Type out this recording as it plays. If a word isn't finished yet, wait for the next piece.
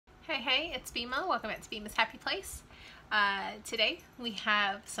Hey, it's Bema. Welcome back to Bema's Happy Place. Today we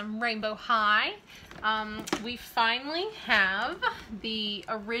have some Rainbow High. We finally have the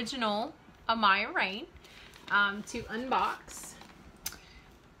original Amaya Raine to unbox.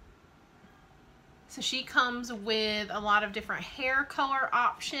 So she comes with a lot of different hair color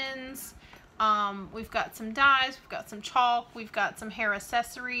options. We've got some dyes, we've got some chalk, we've got some hair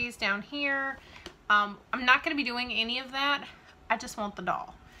accessories down here. I'm not going to be doing any of that. I just want the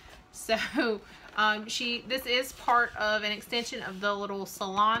doll. So this is part of an extension of the little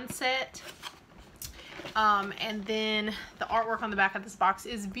salon set. And then the artwork on the back of this box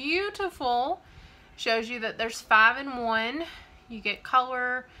is beautiful. Shows you that there's 5 in 1. You get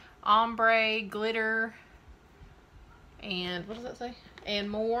color, ombre, glitter, and what does that say? And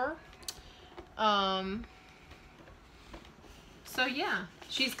more. So yeah,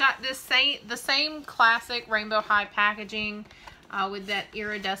 she's got the same classic Rainbow High packaging with that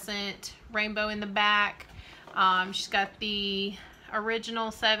iridescent rainbow in the back. She's got the original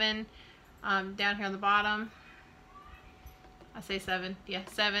 7 down here on the bottom. I say 7, yeah,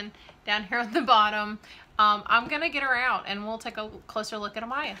 7 down here on the bottom. I'm gonna get her out and we'll take a closer look at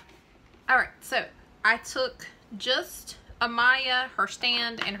Amaya. All right, so I took just Amaya, her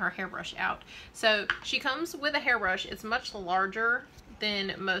stand, and her hairbrush out. So she comes with a hairbrush. It's much larger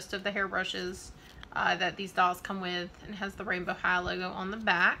than most of the hairbrushes that these dolls come with, and has the Rainbow High logo on the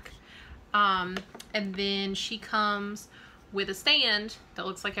back. And then she comes with a stand that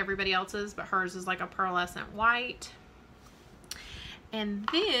looks like everybody else's, but hers is like a pearlescent white. And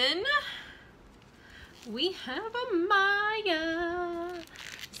then we have Amaya.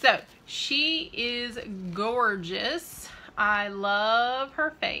 So she is gorgeous. I love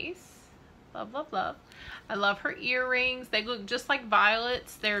her face. Love, love, love. I love her earrings. They look just like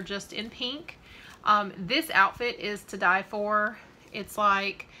violets. They're just in pink. This outfit is to die for. It's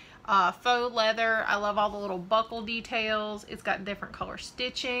like faux leather. I love all the little buckle details. It's got different color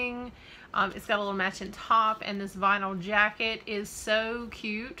stitching. It's got a little matching top, and this vinyl jacket is so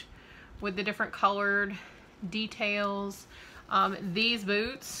cute with the different colored details. These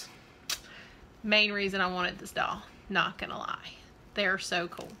boots, main reason I wanted this doll, not gonna lie. They're so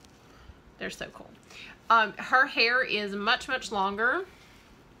cool. They're so cool. Her hair is much longer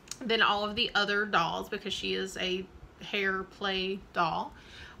than all of the other dolls because she is a hair play doll.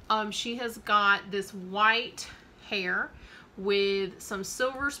 She has got this white hair with some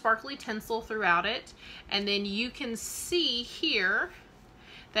silver sparkly tinsel throughout it, and then you can see here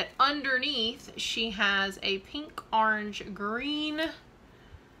that underneath she has a pink, orange, green,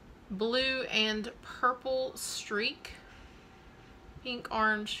 blue, and purple streak. Pink,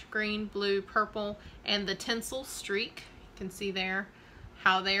 orange, green, blue, purple, and the tinsel streak. You can see there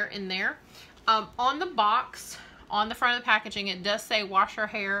how they're in there. On the box, on the front of the packaging, it does say wash her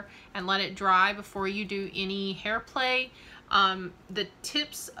hair and let it dry before you do any hair play. The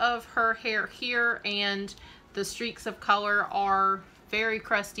tips of her hair here and the streaks of color are very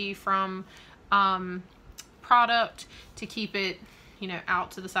crusty from product to keep it, you know, out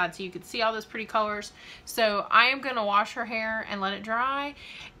to the side so you can see all those pretty colors. So I am going to wash her hair and let it dry,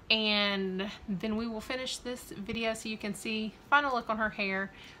 and then we will finish this video so you can see final look on her hair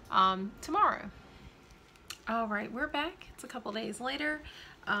tomorrow. All right, we're back. It's a couple days later.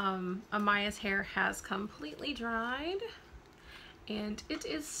 Amaya's hair has completely dried, and it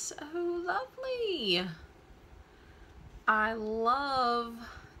is so lovely. I love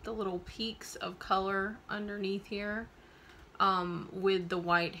the little peaks of color underneath here with the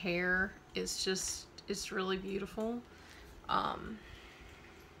white hair. It's really beautiful. I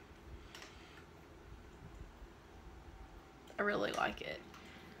really like it.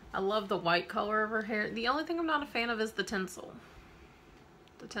 I love the white color of her hair. The only thing I'm not a fan of is the tinsel.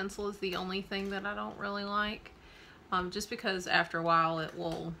 The tinsel is the only thing that I don't really like, just because after a while it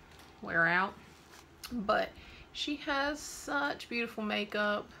will wear out. But she has such beautiful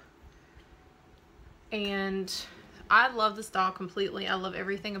makeup, and I love this doll completely. I love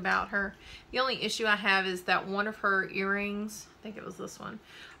everything about her. The only issue I have is that one of her earrings, I think it was this one,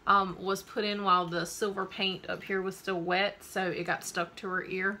 was put in while the silver paint up here was still wet, so it got stuck to her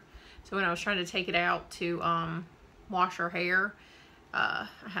ear. So when I was trying to take it out to wash her hair, I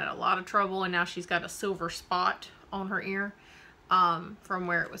had a lot of trouble, and now she's got a silver spot on her ear from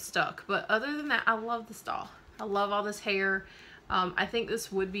where it was stuck. But other than that, I love this doll. I love all this hair. I think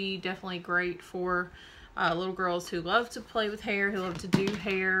this would be definitely great for little girls who love to play with hair, who love to do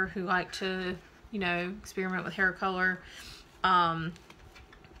hair, who like to, you know, experiment with hair color.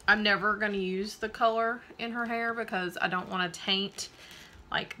 I'm never going to use the color in her hair because I don't want to taint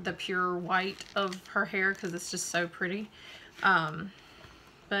like the pure white of her hair, because it's just so pretty.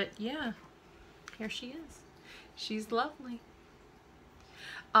 But yeah, here she is. She's lovely.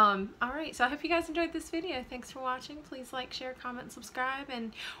 Alright, so I hope you guys enjoyed this video. Thanks for watching. Please like, share, comment, subscribe.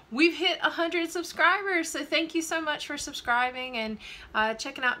 And we've hit 100 subscribers, so thank you so much for subscribing and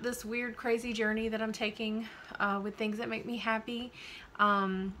checking out this weird, crazy journey that I'm taking with things that make me happy.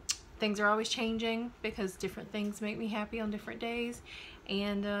 Things are always changing because different things make me happy on different days.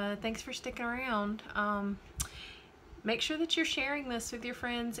 And thanks for sticking around. Make sure that you're sharing this with your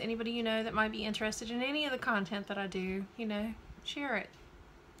friends, anybody you know that might be interested in any of the content that I do. You know, share it.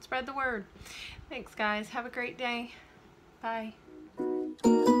 Spread the word. Thanks, guys. Have a great day. Bye.